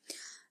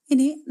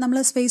 ഇനി നമ്മൾ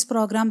സ്പേസ്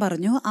പ്രോഗ്രാം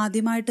പറഞ്ഞു.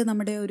 ആദ്യമായിട്ട്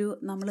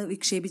നമ്മൾ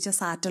വിക്ഷേപിച്ച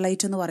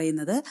സാറ്റലൈറ്റ് എന്ന്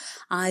പറയുന്നത്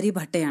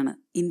ആര്യഭട്ടയാണ്.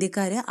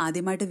 ഇന്ത്യക്കാര്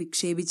ആദ്യമായിട്ട്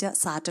വിക്ഷേപിച്ച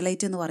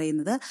സാറ്റലൈറ്റ് എന്ന്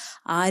പറയുന്നത്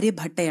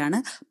ആര്യഭട്ടയാണ്.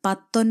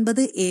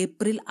 19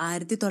 ഏപ്രിൽ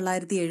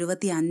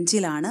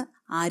 1975-ലാണ്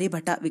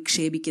ആര്യഭട്ട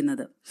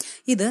വിക്ഷേപിക്കുന്നത്.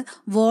 ഇത്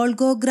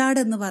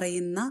വോൾഗോഗ്രാഡ് എന്ന്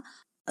പറയുന്ന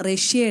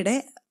റഷ്യയുടെ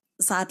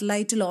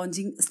സാറ്റലൈറ്റ്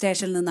ലോഞ്ചിങ്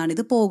സ്റ്റേഷനിൽ നിന്നാണ്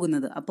ഇത്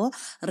പോകുന്നത്. അപ്പോൾ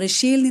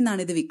റഷ്യയിൽ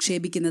നിന്നാണ് ഇത്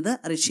വിക്ഷേപിക്കുന്നത്.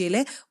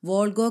 റഷ്യയിലെ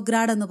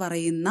വോൾഗോഗ്രാഡ് എന്ന്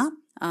പറയുന്ന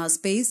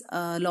സ്പേസ്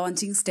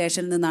ലോഞ്ചിങ്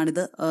സ്റ്റേഷനിൽ നിന്നാണ്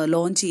ഇത്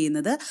ലോഞ്ച്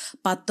ചെയ്യുന്നത്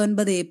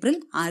 19 ഏപ്രിൽ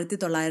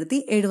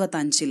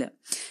 1975.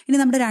 ഇനി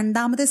നമ്മുടെ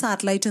രണ്ടാമത്തെ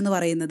സാറ്റലൈറ്റ് എന്ന്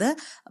പറയുന്നത്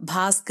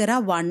ഭാസ്കര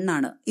 1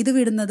 ആണ്. ഇത്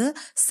വിടുന്നത്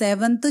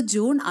 7th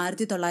ജൂൺ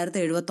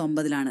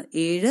 1979-ലാണ്.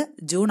 7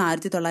 ജൂൺ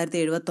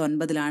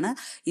 1979-ലാണ്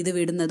ഇത്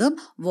വിടുന്നതും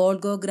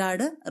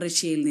വോൾഗോഗ്രാഡ്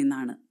റഷ്യയിൽ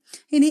നിന്നാണ്.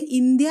 ഇനി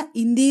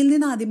ഇന്ത്യയിൽ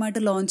നിന്ന്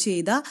ആദ്യമായിട്ട് ലോഞ്ച്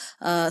ചെയ്ത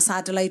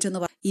സാറ്റലൈറ്റ്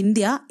എന്ന്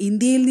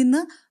ഇന്ത്യയിൽ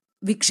നിന്ന്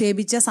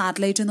വിക്ഷേപിച്ച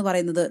സാറ്റലൈറ്റ് എന്ന്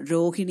പറയുന്നത്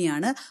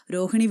രോഹിണിയാണ്.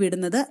 രോഹിണി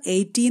വിടുന്നത്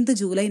 18th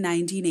July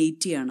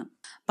 1980-ആണ്.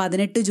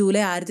 18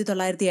 July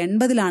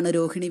 1980-ലാണ്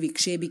Rohini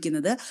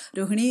വിക്ഷേപിക്കുന്നത്.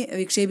 Rohini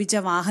വിക്ഷേപിച്ച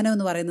വാഹനം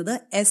എന്ന് പറയുന്നത്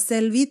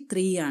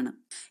SLV-3 ആണ്.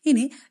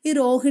 ഇനി ഈ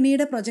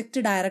രോഹിണിയുടെ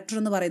പ്രൊജക്ട് ഡയറക്ടർ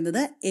എന്ന്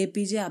പറയുന്നത്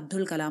APJ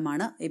അബ്ദുൽ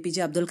കലാമാണ്. APJ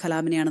അബ്ദുൽ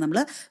കലാമിനെയാണ് നമ്മൾ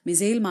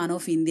മിസൈൽ മാൻ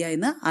ഓഫ് ഇന്ത്യ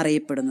എന്ന്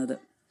അറിയപ്പെടുന്നത്.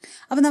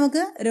 അപ്പം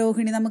നമുക്ക്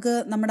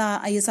നമ്മുടെ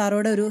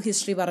ISROയുടെ ഒരു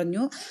ഹിസ്റ്ററി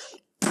പറഞ്ഞു.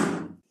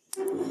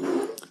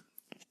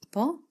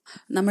 അപ്പോൾ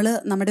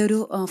നമ്മുടെ ഒരു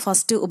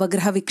ഫസ്റ്റ്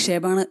ഉപഗ്രഹ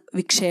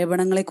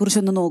വിക്ഷേപണങ്ങളെ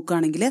കുറിച്ചൊന്ന്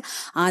നോക്കുകയാണെങ്കിൽ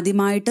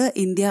ആദ്യമായിട്ട്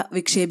ഇന്ത്യ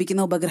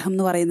വിക്ഷേപിക്കുന്ന ഉപഗ്രഹം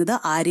എന്ന് പറയുന്നത്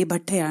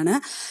ആര്യഭട്ടയാണ്.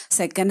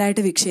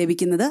 സെക്കൻഡായിട്ട്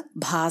വിക്ഷേപിക്കുന്നത്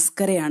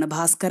ഭാസ്കരയാണ്.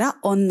 ഭാസ്കര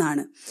 1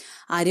 ആണ്.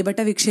 ആര്യഭട്ട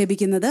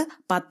വിക്ഷേപിക്കുന്നത്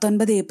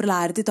 19 ഏപ്രിൽ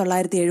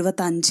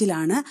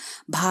 1975-ലാണ്.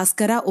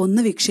 ഭാസ്കര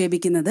 1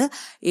 വിക്ഷേപിക്കുന്നത്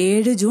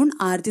 7 ജൂൺ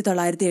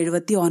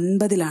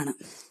 1979-ലാണ്.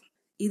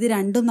 ഇത്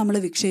രണ്ടും നമ്മൾ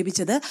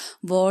വിക്ഷേപിച്ചത്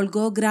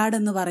വോൾഗോഗ്രാഡ്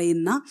എന്ന്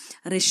പറയുന്ന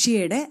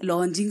റഷ്യയുടെ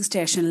ലോഞ്ചിങ്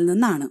സ്റ്റേഷനിൽ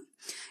നിന്നാണ്.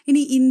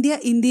 ഇനി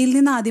ഇന്ത്യയിൽ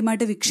നിന്ന്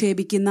ആദ്യമായിട്ട്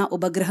വിക്ഷേപിക്കുന്ന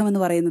ഉപഗ്രഹം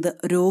എന്ന് പറയുന്നത്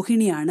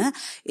രോഹിണിയാണ്.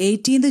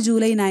 18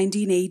 ജൂലൈ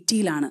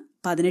 1980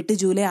 18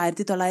 ജൂലൈ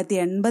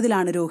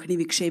 1980 രോഹിണി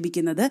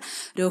വിക്ഷേപിക്കുന്നത്.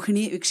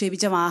 രോഹിണി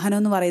വിക്ഷേപിച്ച വാഹനം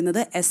എന്ന് പറയുന്നത്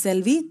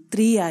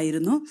SLV-3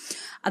 ആയിരുന്നു.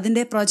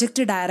 അതിൻ്റെ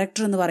പ്രൊജക്ട്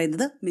ഡയറക്ടർ എന്ന്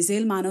പറയുന്നത്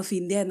മിസൈൽ മാൻ ഓഫ്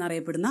ഇന്ത്യ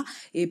എന്നറിയപ്പെടുന്ന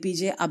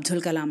APJ അബ്ദുൽ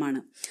കലാമാണ്.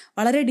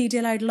 വളരെ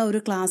ഡീറ്റെയിൽ ആയിട്ടുള്ള ഒരു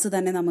ക്ലാസ്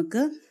തന്നെ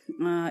നമുക്ക്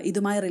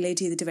ഇതുമായി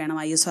റിലേറ്റ് ചെയ്തിട്ട് വേണം,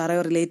 ISRO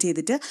റിലേറ്റ്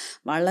ചെയ്തിട്ട്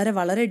വളരെ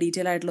വളരെ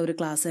ഡീറ്റെയിൽ ആയിട്ടുള്ള ഒരു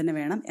ക്ലാസ് തന്നെ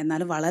വേണം.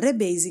 എന്നാലും വളരെ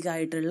ബേസിക്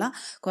ആയിട്ടുള്ള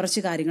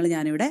കുറച്ച് കാര്യങ്ങൾ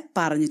ഞാനിവിടെ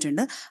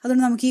പറഞ്ഞിട്ടുണ്ട്.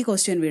 അതുകൊണ്ട് നമുക്ക് ഈ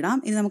ക്വസ്റ്റ്യൻ വിടാം.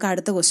 ഇനി നമുക്ക്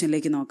അടുത്ത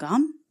ക്വസ്റ്റ്യനിലേക്ക് നോക്കാം.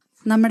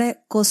 നമ്മുടെ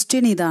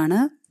ക്വസ്റ്റ്യൻ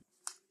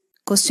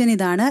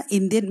ഇതാണ്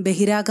ഇന്ത്യൻ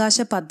ബഹിരാകാശ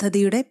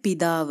പദ്ധതിയുടെ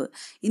പിതാവ്.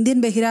 ഇന്ത്യൻ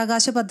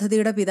ബഹിരാകാശ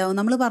പദ്ധതിയുടെ പിതാവ്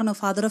നമ്മൾ പറഞ്ഞു,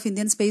 father of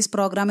Indian space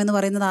programme എന്ന്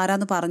പറയുന്നത്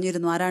ആരാന്ന്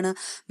പറഞ്ഞിരുന്നു. ആരാണ്?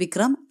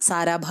 വിക്രം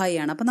സാരാഭായി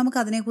ആണ്. അപ്പം നമുക്ക്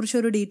അതിനെക്കുറിച്ച്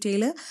ഒരു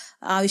ഡീറ്റെയിൽ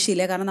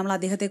ആവശ്യമില്ല, കാരണം നമ്മൾ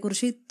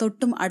അദ്ദേഹത്തെക്കുറിച്ച്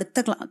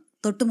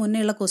തൊട്ട്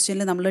മുന്നേയുള്ള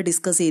ക്വസ്റ്റ്യനിൽ നമ്മൾ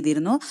ഡിസ്കസ്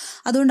ചെയ്തിരുന്നു.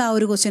 അതുകൊണ്ട് ആ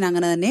ഒരു ക്വസ്റ്റ്യൻ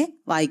അങ്ങനെ തന്നെ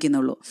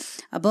വായിക്കുന്നുള്ളൂ.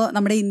 അപ്പോൾ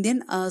നമ്മുടെ ഇന്ത്യൻ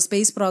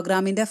സ്പേസ്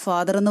പ്രോഗ്രാമിൻ്റെ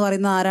ഫാദർ എന്ന്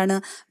പറയുന്നത് ആരാണ്?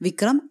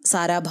 വിക്രം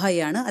സാരാഭായി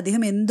ആണ്.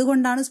 അദ്ദേഹം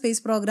എന്തുകൊണ്ടാണ്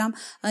സ്പേസ് പ്രോഗ്രാം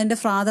അതിൻ്റെ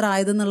ഫാദർ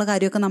ആയതെന്നുള്ള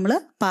കാര്യമൊക്കെ നമ്മൾ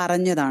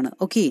പറഞ്ഞതാണ്.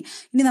 ഓക്കെ,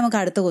 ഇനി നമുക്ക്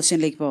അടുത്ത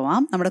ക്വസ്റ്റ്യനിലേക്ക്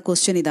പോവാം. നമ്മുടെ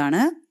ക്വസ്റ്റ്യൻ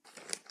ഇതാണ്,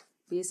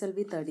 PSLV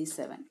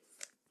 37.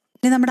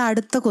 ഇനി നമ്മുടെ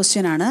അടുത്ത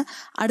ക്വസ്റ്റ്യൻ ആണ്.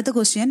 അടുത്ത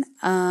ക്വസ്റ്റ്യൻ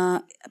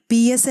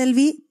PSLV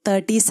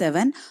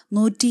 37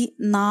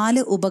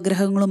 104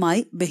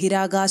 ഉപഗ്രഹങ്ങളുമായി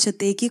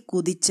ബഹിരാകാശത്തേക്ക്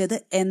കുതിച്ചത്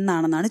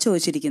എന്നാണെന്നാണ്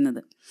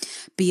ചോദിച്ചിരിക്കുന്നത്.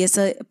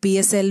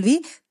 PSLV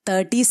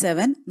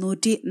 37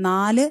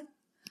 104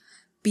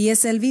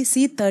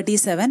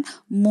 PSLV-C-37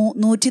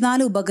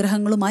 104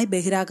 ഉപഗ്രഹങ്ങളുമായി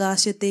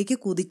ബഹിരാകാശത്തേക്ക്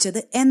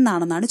കുതിച്ചത്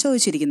എന്നാണെന്നാണ്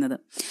ചോദിച്ചിരിക്കുന്നത്.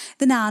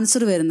 ഇതിൻ്റെ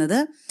ആൻസർ വരുന്നത്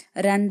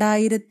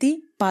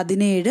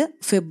 2017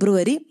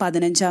 ഫെബ്രുവരി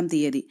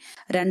 15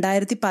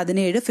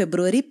 2017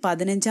 ഫെബ്രുവരി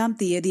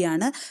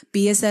 15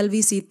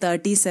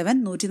 PSLV-C-37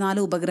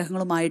 104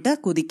 ഉപഗ്രഹങ്ങളുമായിട്ട്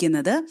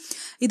കുതിക്കുന്നത്.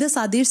 ഇത്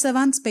സതീഷ്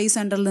ധവാൻ സ്പേസ്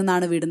സെന്ററിൽ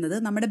നിന്നാണ് വിടുന്നത്.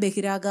 നമ്മുടെ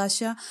ബഹിരാകാശ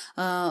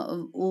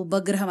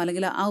ഉപഗ്രഹം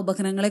അല്ലെങ്കിൽ ആ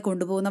ഉപഗ്രഹങ്ങളെ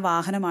കൊണ്ടുപോകുന്ന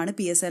വാഹനമാണ്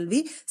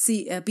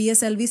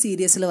PSLV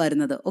സീരീസിൽ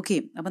വരുന്നത്. ഓക്കെ,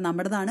 അപ്പം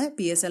നമ്മുടേതാണ്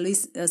PSLV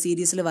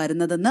സീരീസിൽ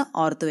വരുന്നതെന്ന്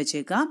ഓർത്ത്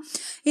വെച്ചേക്കാം.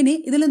 ഇനി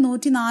ഇതിൽ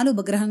 104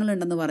 ഉപഗ്രഹങ്ങൾ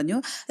ഉണ്ടെന്ന് പറഞ്ഞു.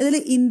 ഇതിൽ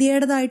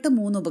ഇന്ത്യയുടേതായിട്ട്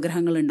 3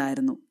 ഉപഗ്രഹങ്ങൾ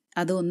ഉണ്ടായിരുന്നു.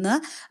 അതൊന്ന്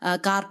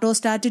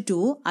കാർട്ടോസ്റ്റാറ്റ്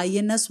 2,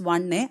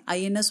 INS-1A,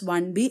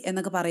 INS-1B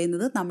എന്നൊക്കെ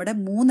പറയുന്നത് നമ്മുടെ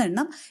 3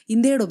 എണ്ണം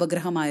ഇന്ത്യയുടെ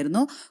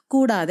ഉപഗ്രഹമായിരുന്നു.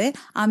 കൂടാതെ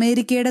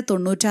അമേരിക്കയുടെ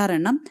 96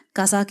 എണ്ണം,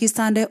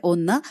 കസാക്കിസ്ഥാന്റെ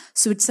 1,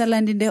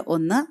 സ്വിറ്റ്സർലൻഡിന്റെ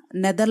 1,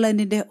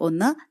 നെതർലൻഡിന്റെ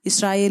 1,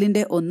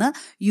 ഇസ്രായേലിന്റെ 1,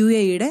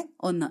 UAE-യുടെ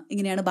 1,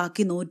 ഇങ്ങനെയാണ്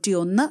ബാക്കി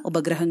 101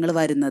 ഉപഗ്രഹങ്ങൾ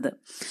വരുന്നത്.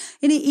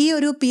 ഇനി ഈ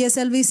ഒരു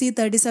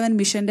PSLV-C-37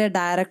 മിഷന്റെ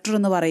ഡയറക്ടർ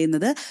എന്ന്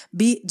പറയുന്നത്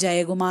B.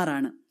 ജയകുമാർ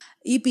ആണ്.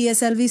 ഈ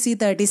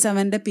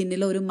PSLV-C-37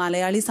 പിന്നിൽ ഒരു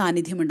മലയാളി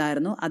സാന്നിധ്യം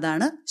ഉണ്ടായിരുന്നു.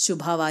 അതാണ്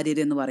ശുഭ വാര്യർ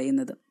എന്ന്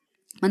പറയുന്നത്.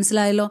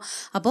 മനസ്സിലായല്ലോ?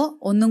 അപ്പോൾ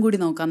ഒന്നും കൂടി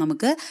നോക്കാം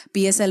നമുക്ക്.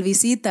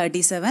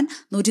 PSLV-C-37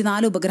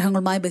 104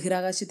 ഉപഗ്രഹങ്ങളുമായി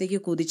ബഹിരാകാശത്തേക്ക്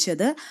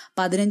കുതിച്ചത്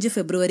 15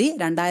 February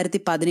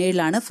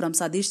 2017 from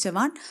Satheesh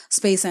Dhawan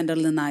space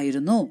സെന്ററിൽ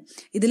നിന്നായിരുന്നു.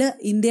 ഇതിൽ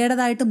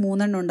ഇന്ത്യയുടേതായിട്ട്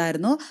 3 എണ്ണം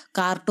ഉണ്ടായിരുന്നു.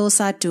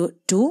 കാർട്ടോസാറ്റ്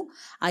 2,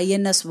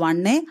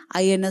 INS-1A,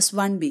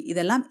 INS-1B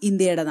ഇതെല്ലാം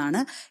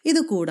ഇന്ത്യയുടേതാണ്.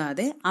 ഇത്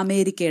കൂടാതെ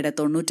അമേരിക്കയുടെ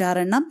 96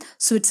 എണ്ണം,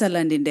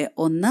 സ്വിറ്റ്സർലൻഡിന്റെ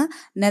 1,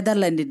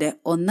 നെതർലൻഡിന്റെ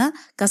 1,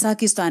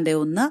 കസാക്കിസ്ഥാന്റെ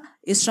 1,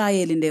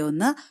 ഇസ്രായേലിന്റെ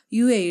 1,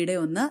 UAE-യുടെ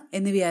 1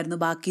 എന്നിവയായിരുന്നു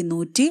ബാക്കി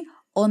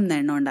 101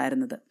 എണ്ണം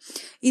ഉണ്ടായിരുന്നത്.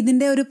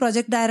 ഇതിന്റെ ഒരു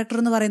പ്രൊജക്ട് ഡയറക്ടർ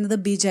എന്ന് പറയുന്നത്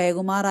B.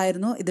 ജയകുമാർ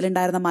ആയിരുന്നു.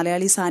 ഇതിലുണ്ടായിരുന്ന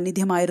മലയാളി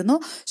സാന്നിധ്യമായിരുന്നു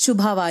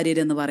ശുഭ വാര്യർ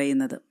എന്ന്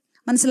പറയുന്നത്.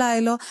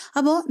 മനസ്സിലായല്ലോ?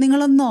 അപ്പോൾ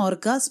നിങ്ങളൊന്ന്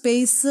ഓർക്കുക,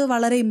 സ്പേസ്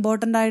വളരെ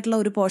ഇമ്പോർട്ടൻ്റ് ആയിട്ടുള്ള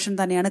ഒരു പോർഷൻ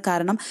തന്നെയാണ്.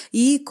 കാരണം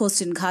ഈ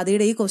ക്വസ്റ്റ്യൻ,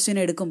 ഖാദിയുടെ ഈ ക്വസ്റ്റ്യൻ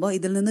എടുക്കുമ്പോൾ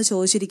ഇതിൽ നിന്ന്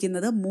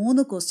ചോദിച്ചിരിക്കുന്നത്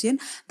 3 question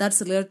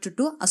that's related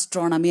to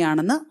astronomy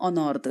ആണെന്ന്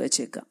ഒന്ന് ഓർത്ത്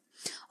വെച്ചേക്കുക.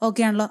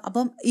 ഓക്കെ ആണല്ലോ?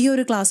 അപ്പം ഈ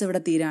ഒരു ക്ലാസ് ഇവിടെ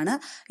തീരാണ്.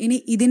 ഇനി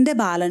ഇതിൻ്റെ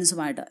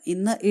ബാലൻസുമായിട്ട്,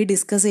 ഇന്ന് ഈ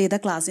ഡിസ്കസ് ചെയ്ത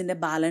ക്ലാസ്സിൻ്റെ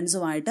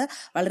ബാലൻസുമായിട്ട്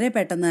വളരെ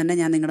പെട്ടെന്ന് തന്നെ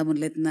ഞാൻ നിങ്ങളുടെ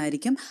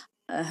മുന്നിലെത്തുന്നതായിരിക്കും.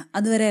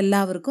 അതുവരെ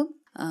എല്ലാവർക്കും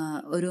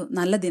ഒരു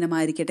നല്ല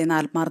ദിനമായിരിക്കട്ടെ എന്ന്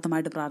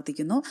ആത്മാർത്ഥമായിട്ട്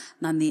പ്രാർത്ഥിക്കുന്നു.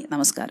 നന്ദി,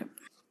 നമസ്കാരം.